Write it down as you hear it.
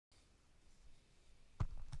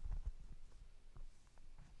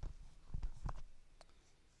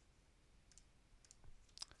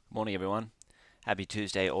Morning, everyone. Happy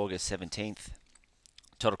Tuesday, August 17th.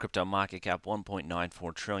 Total crypto market cap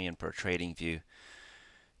 1.94 trillion per trading view.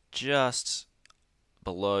 Just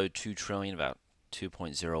below 2 trillion, about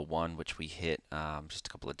 2.01, which we hit just a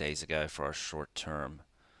couple of days ago for our short term.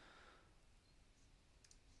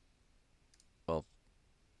 Well,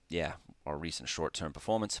 yeah, our recent short term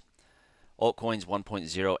performance. Altcoins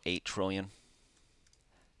 1.08 trillion.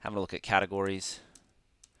 Having a look at categories.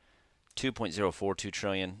 2.042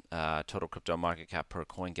 trillion total crypto market cap per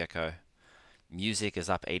CoinGecko. Music is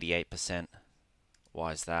up 88%.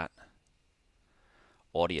 Why is that?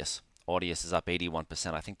 Audius. Audius is up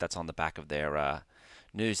 81%. I think that's on the back of their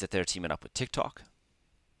news that they're teaming up with TikTok.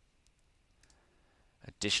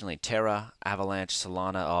 Additionally, Terra, Avalanche,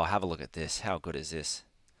 Solana. Oh, have a look at this. How good is this?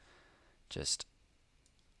 Just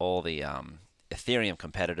all the Ethereum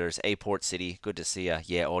competitors. Aport City, good to see ya.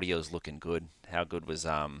 Yeah, audio's looking good. How good was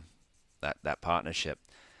that partnership?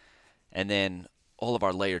 And then all of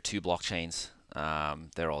our layer 2 blockchains,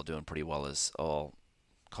 they're all doing pretty well as all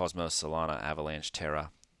Cosmos, Solana, Avalanche,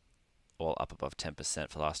 Terra, all up above 10%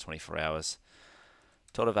 for the last 24 hours.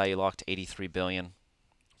 Total value locked 83 billion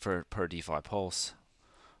for per DeFi Pulse,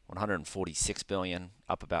 146 billion,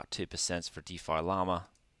 up about 2% for DeFi Llama,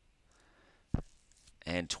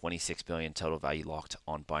 and 26 billion total value locked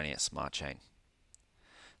on Binance Smart Chain.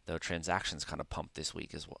 Though transactions kind of pumped this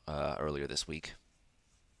week as earlier this week.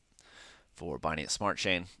 For Binance Smart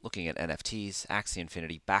Chain, looking at NFTs, Axie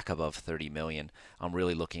Infinity back above 30 million. I'm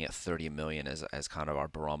really looking at 30 million as kind of our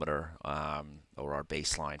barometer or our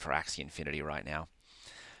baseline for Axie Infinity right now.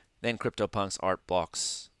 Then CryptoPunks,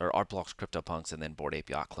 Artblocks, CryptoPunks, and then Bored Ape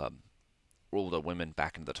Yacht Club. Ruled the women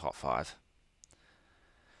back into the top 5.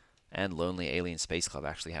 And Lonely Alien Space Club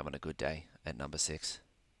actually having a good day at number 6.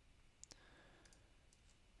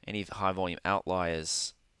 Any high volume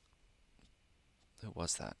outliers? Who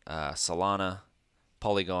was that? Solana,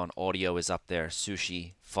 Polygon, Audio is up there,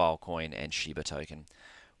 Sushi, Filecoin, and Shiba Token.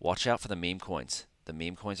 Watch out for the meme coins. The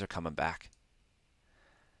meme coins are coming back.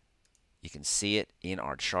 You can see it in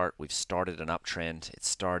our chart. We've started an uptrend. It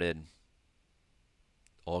started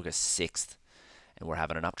August 6th, and we're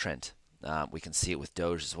having an uptrend. We can see it with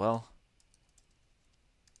Doge as well.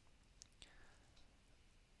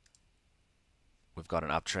 We've got an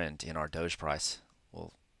uptrend in our Doge price.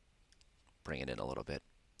 We'll bring it in a little bit.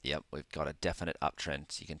 Yep, we've got a definite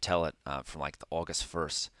uptrend. You can tell it from like the August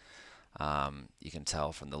 1st. You can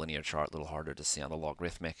tell from the linear chart, a little harder to see on the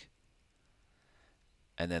logarithmic.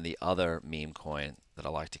 And then the other meme coin that I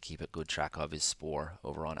like to keep a good track of is Spore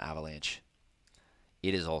over on Avalanche.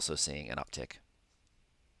 It is also seeing an uptick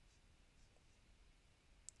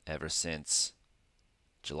ever since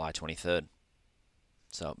July 23rd.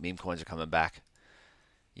 So meme coins are coming back.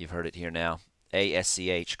 You've heard it here now.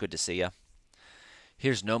 ASCH, good to see ya.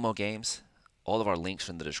 Here's Nomo Games. All of our links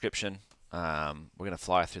are in the description. We're going to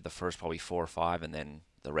fly through the first probably 4 or 5, and then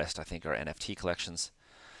the rest I think are NFT collections.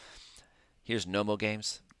 Here's Nomo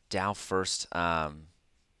Games. DAO first,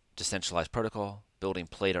 decentralized protocol, building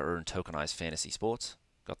play to earn tokenized fantasy sports.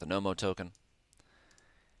 Got the Nomo token.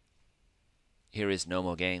 Here is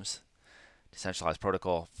Nomo Games, decentralized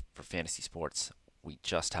protocol for fantasy sports. We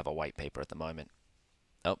just have a white paper at the moment.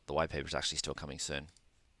 Oh, the white paper is actually still coming soon.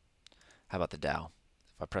 How about the DAO?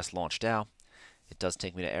 If I press launch DAO, it does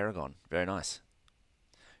take me to Aragon. Very nice.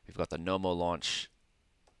 We've got the Nomo launch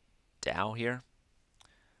DAO here.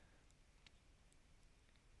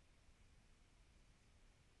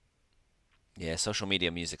 Yeah, social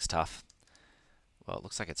media music's tough. Well, it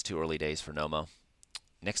looks like it's too early days for Nomo.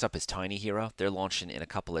 Next up is Tiny Hero. They're launching in a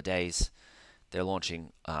couple of days. They're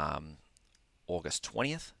launching August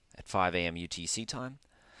 20th at 5 a.m. UTC time.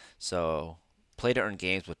 So play to earn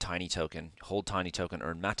games with Tiny Token. Hold Tiny Token,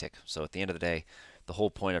 earn Matic. So at the end of the day, the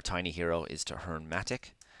whole point of Tiny Hero is to earn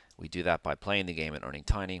Matic. We do that by playing the game and earning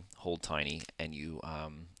Tiny. Hold Tiny, and you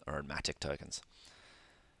earn Matic tokens.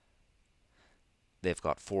 They've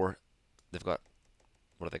got what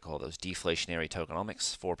do they call those? Deflationary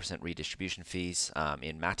tokenomics, 4% redistribution fees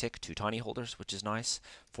in Matic to Tiny holders, which is nice.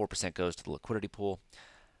 4% goes to the liquidity pool.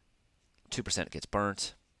 2% gets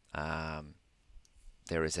burnt.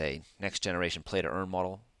 There is a next generation play to earn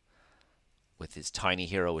model with his Tiny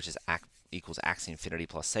Hero, which is equals Axie Infinity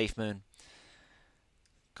plus SafeMoon.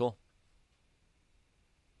 Cool.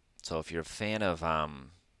 So if you're a fan of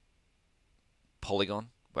Polygon,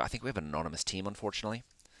 well, I think we have an anonymous team, unfortunately.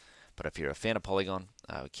 But if you're a fan of Polygon,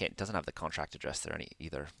 it doesn't have the contract address there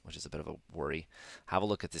either, which is a bit of a worry. Have a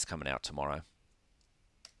look at this coming out tomorrow.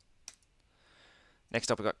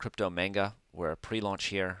 Next up, we've got Crypto Manga. We're a pre-launch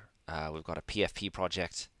here. We've got a PFP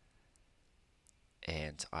project,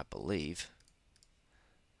 and I believe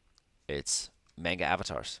It's manga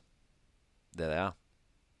avatars. There they are.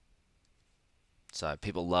 So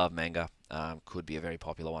people love manga. Could be a very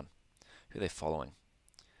popular one. Who are they following?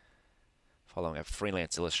 Following a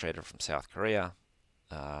freelance illustrator from South Korea,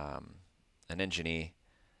 an engineer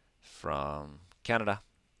from Canada,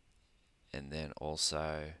 and then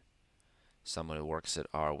also someone who works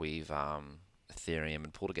at Arweave, Ethereum,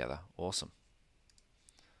 and Pull Together. Awesome.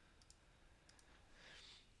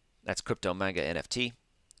 That's Crypto Manga NFT.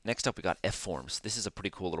 Next up, we got F-Forms. This is a pretty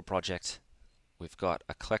cool little project. We've got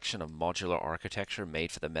a collection of modular architecture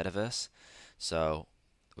made for the metaverse. So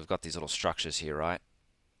we've got these little structures here, right?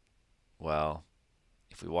 Well,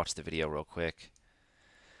 if we watch the video real quick,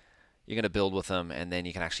 you're going to build with them, and then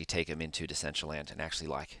you can actually take them into Decentraland and actually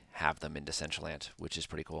like have them in Decentraland, which is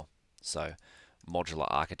pretty cool. So modular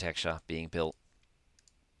architecture being built.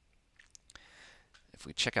 If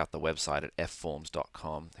we check out the website at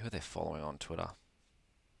fforms.com, who are they following on Twitter?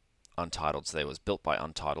 Untitled. So they was built by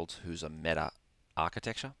Untitled, who's a meta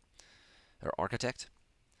architecture or architect.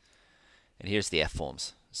 And here's the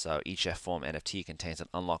F-Forms. So each F-Form NFT contains an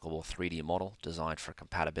unlockable 3D model designed for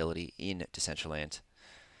compatibility in Decentraland.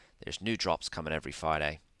 There's new drops coming every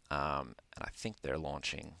Friday, and I think they're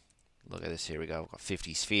launching. Look at this, here we go. We've got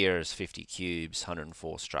 50 spheres, 50 cubes,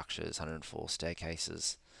 104 structures, 104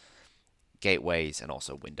 staircases, gateways, and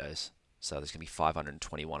also windows. So there's going to be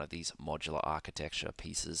 521 of these modular architecture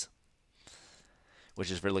pieces,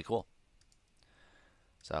 which is really cool.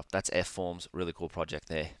 So that's F-Forms, really cool project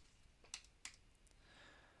there.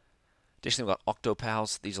 Additionally, we've got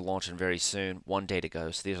Octopals. These are launching very soon. 1 day to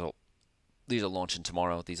go. So these are launching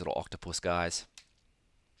tomorrow. These little octopus guys.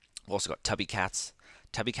 We've also got Tubby Cats.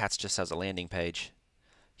 Tubby Cats just has a landing page.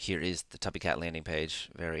 Here is the Tubby Cat landing page.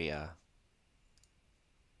 Very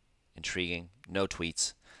intriguing. No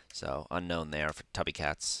tweets, so unknown there for Tubby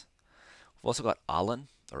Cats. We've also got Alan,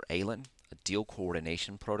 a deal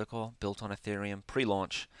coordination protocol built on Ethereum.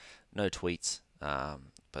 Pre-launch, no tweets,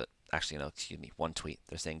 but actually no, excuse me, 1 tweet.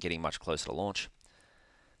 They're saying getting much closer to launch.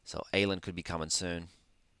 So Alan could be coming soon.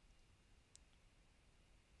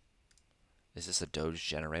 Is this a Doge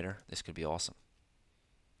generator? This could be awesome.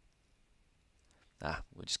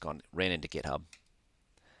 We just ran into GitHub.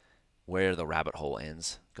 Where the rabbit hole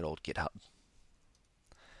ends. Good old GitHub.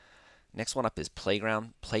 Next one up is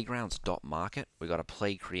Playground. Playgrounds.market. We got a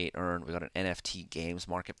play, create, earn. We got an NFT games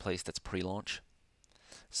marketplace that's pre-launch.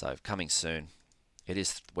 So coming soon. It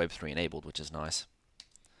is Web3 enabled, which is nice.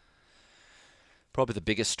 Probably the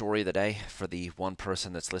biggest story of the day for the one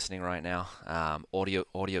person that's listening right now. Audio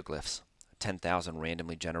glyphs. 10,000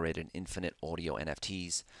 randomly generated infinite audio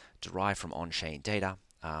NFTs derived from on-chain data.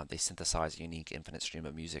 They synthesize a unique infinite stream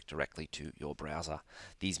of music directly to your browser.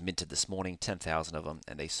 These minted this morning, 10,000 of them,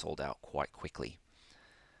 and they sold out quite quickly.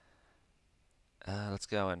 Let's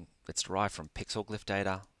go, and it's derived from pixel glyph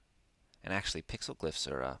data. And actually, pixel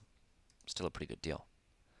glyphs are still a pretty good deal.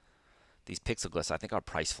 These pixel glyphs, I think our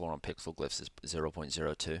price floor on pixel glyphs is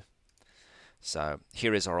 0.02. So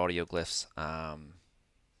here is our audio glyphs.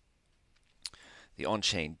 The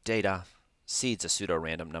on-chain data seeds a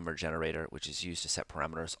pseudo-random number generator, which is used to set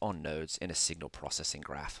parameters on nodes in a signal processing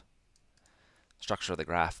graph. Structure of the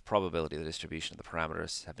graph, probability of the distribution of the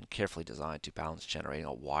parameters have been carefully designed to balance generating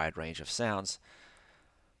a wide range of sounds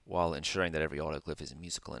while ensuring that every autoglyph is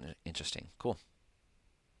musical and interesting. Cool.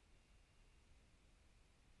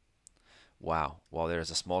 Wow. While there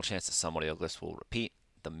is a small chance that some audioglyphs will repeat,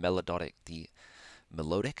 the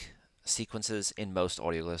melodic sequences in most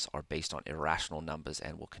audioglyphs are based on irrational numbers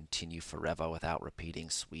and will continue forever without repeating.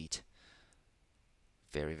 Sweet.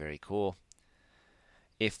 Very, very cool.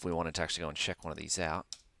 If we wanted to actually go and check one of these out,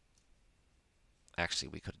 actually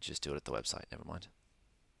we could just do it at the website. Never mind.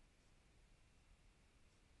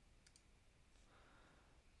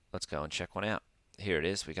 Let's go and check one out. Here it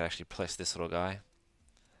is. We can actually press this little guy.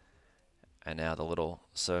 And now the little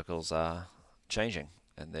circles are changing.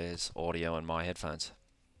 And there's audio in my headphones.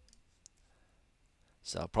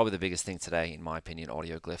 So probably the biggest thing today, in my opinion,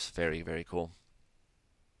 audio glyphs. Very, very cool.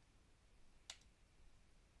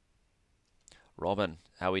 Robin,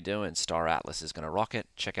 how we doing? Star Atlas is going to rock it.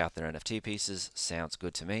 Check out their NFT pieces. Sounds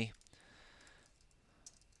good to me.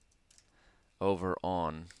 Over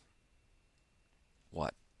on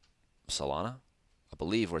what? Solana? I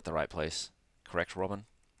believe we're at the right place. Correct, Robin?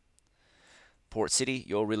 Port City,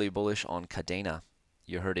 you're really bullish on Cadena.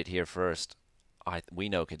 You heard it here first. We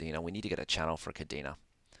know Cadena. We need to get a channel for Cadena.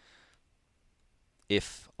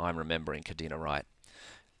 If I'm remembering Cadena right.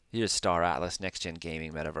 Here's Star Atlas, Next Gen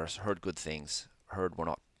Gaming Metaverse. Heard good things. Heard we're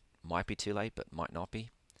not, might be too late, but might not be.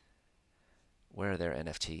 Where are their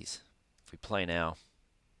NFTs? If we play now.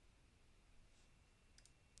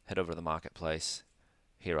 Head over to the marketplace.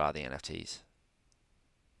 Here are the NFTs.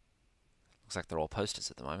 Looks like they're all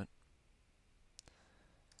posters at the moment.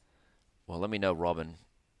 Well, let me know, Robin.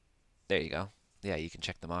 There you go. Yeah, you can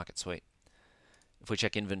check the market. Sweet. If we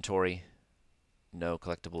check inventory, no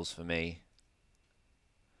collectibles for me.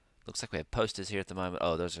 Looks like we have posters here at the moment.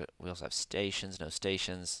 Oh, those are. We also have stations. No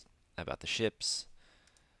stations. How about the ships?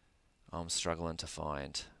 I'm struggling to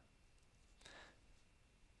find.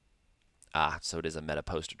 Ah, so it is a meta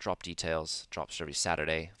poster. Drop details. Drops every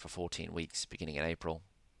Saturday for 14 weeks, beginning in April.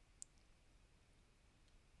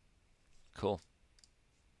 Cool.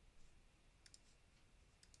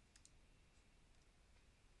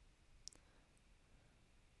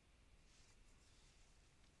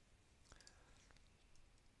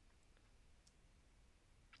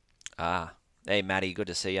 Ah, hey Maddie, good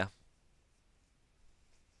to see you.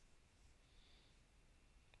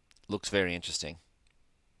 Looks very interesting.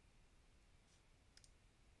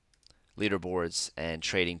 Leaderboards and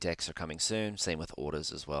trading decks are coming soon. Same with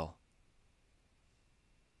orders as well.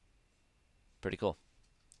 Pretty cool.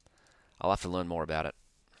 I'll have to learn more about it.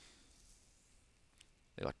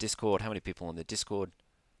 They got Discord. How many people in the Discord?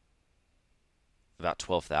 About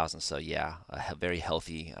 12,000. So yeah, a very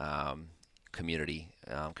healthy community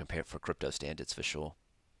compared for crypto standards for sure.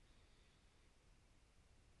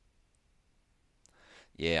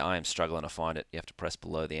 Yeah, I am struggling to find it. You have to press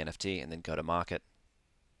below the NFT and then go to market.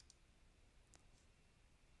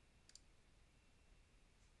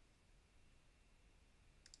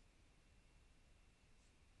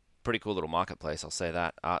 Pretty cool little marketplace, I'll say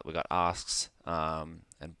that. We got asks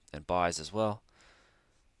and buys as well.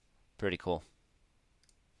 Pretty cool.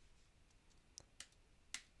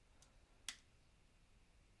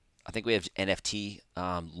 I think we have NFT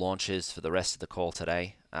launches for the rest of the call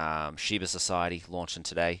today. Shiba Society launching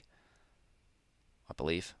today, I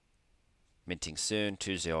believe. Minting soon,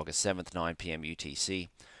 Tuesday, August 7th, 9 p.m. UTC.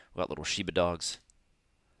 We got little Shiba dogs.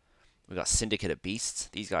 We got Syndicate of Beasts.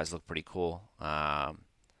 These guys look pretty cool.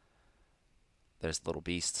 There's the little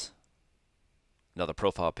beasts. Another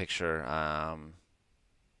profile picture.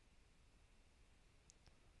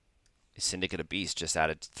 Syndicate of Beasts just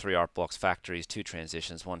added 3 art blocks, factories, 2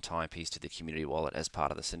 transitions, 1 timepiece to the community wallet as part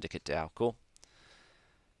of the Syndicate DAO. Cool.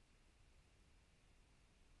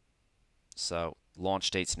 So launch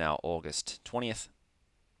date's now August 20th.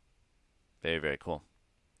 Very, very cool.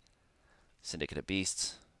 Syndicate of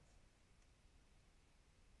Beasts.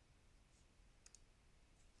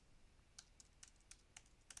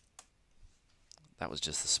 That was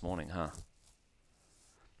just this morning, huh?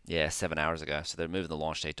 Yeah, 7 hours ago. So they're moving the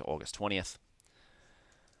launch date to August 20th.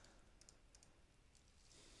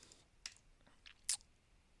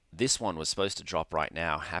 This one was supposed to drop right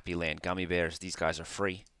now. Happy Land Gummy Bears. These guys are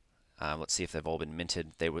free. Let's see if they've all been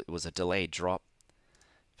minted. It was a delayed drop.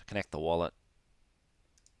 Connect the wallet.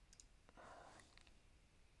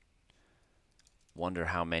 Wonder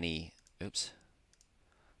how many. Oops.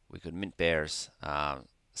 We could mint bears.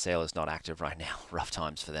 Sale is not active right now. Rough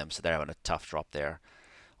times for them, so they're having a tough drop there.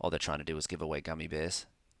 All they're trying to do is give away gummy bears.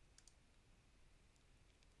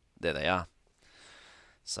 There they are.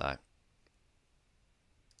 So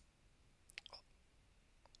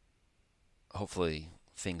hopefully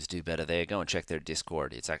things do better there. Go and check their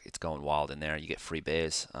Discord. It's going wild in there. You get free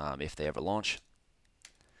bears if they ever launch.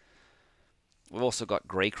 We've also got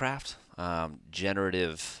Greycraft,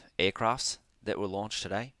 generative aircrafts that were launched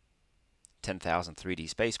today. 10,000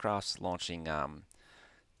 3D spacecrafts launching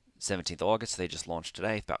 17th August. They just launched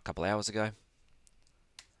today, about a couple hours ago.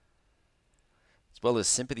 As well as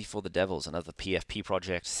Sympathy for the Devils, another PFP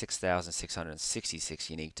project. 6,666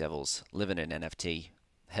 unique devils living in NFT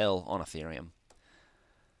hell on Ethereum.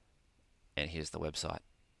 And here's the website.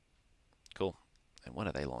 Cool. And when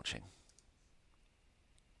are they launching?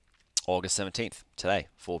 August 17th, today,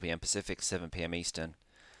 4 p.m. Pacific, 7 p.m. Eastern.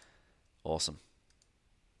 Awesome.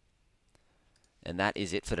 And that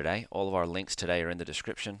is it for today. All of our links today are in the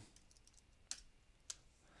description.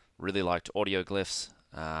 Really liked audio glyphs,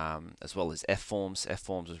 as well as F-Forms.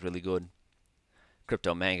 F-Forms was really good.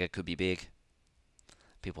 Crypto manga could be big.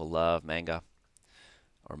 People love manga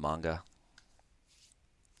or manga.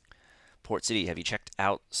 Port City, have you checked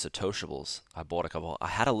out Satoshables? I bought a couple. I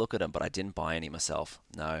had a look at them, but I didn't buy any myself.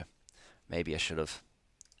 No, maybe I should have.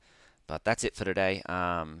 But that's it for today.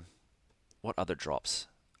 What other drops?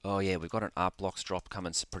 Oh yeah, we've got an Art Blocks drop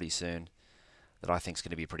coming pretty soon that I think is going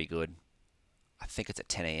to be pretty good. I think it's at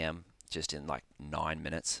 10 a.m. just in like 9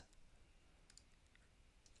 minutes.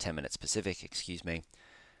 10 minutes Pacific, excuse me.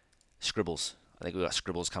 Scribbles. I think we've got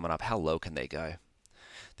Scribbles coming up. How low can they go?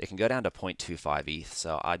 They can go down to 0.25 ETH,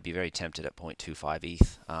 so I'd be very tempted at 0.25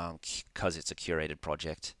 ETH because it's a curated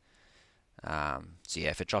project. So yeah,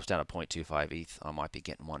 if it drops down to 0.25 ETH, I might be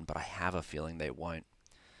getting one, but I have a feeling they won't.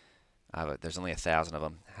 There's only 1,000 of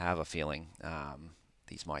them. Have a feeling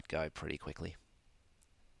these might go pretty quickly.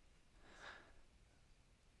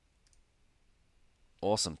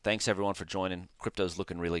 Awesome. Thanks everyone for joining. Crypto's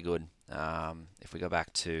looking really good. If we go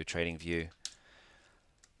back to TradingView,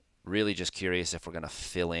 really just curious if we're going to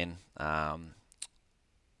fill in a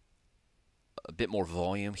bit more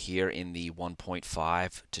volume here in the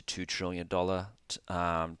 1.5 to $2 trillion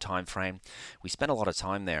time frame. We spent a lot of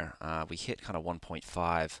time there. We hit kind of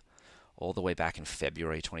 1.5 all the way back in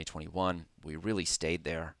February 2021. We really stayed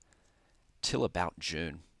there till about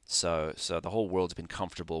June. So the whole world's been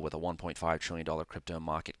comfortable with a $1.5 trillion crypto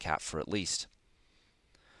market cap for at least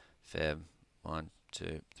Feb 1,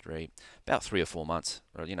 2, 3, about 3 or 4 months,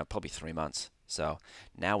 or probably 3 months. So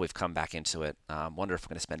now we've come back into it. Wonder if we're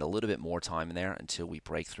going to spend a little bit more time in there until we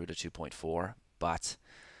break through to 2.4, but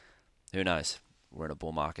who knows? We're in a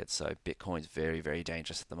bull market, so Bitcoin's very, very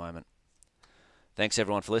dangerous at the moment. Thanks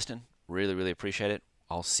everyone for listening. Really, really appreciate it.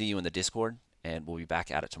 I'll see you in the Discord, and we'll be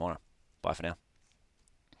back at it tomorrow. Bye for now.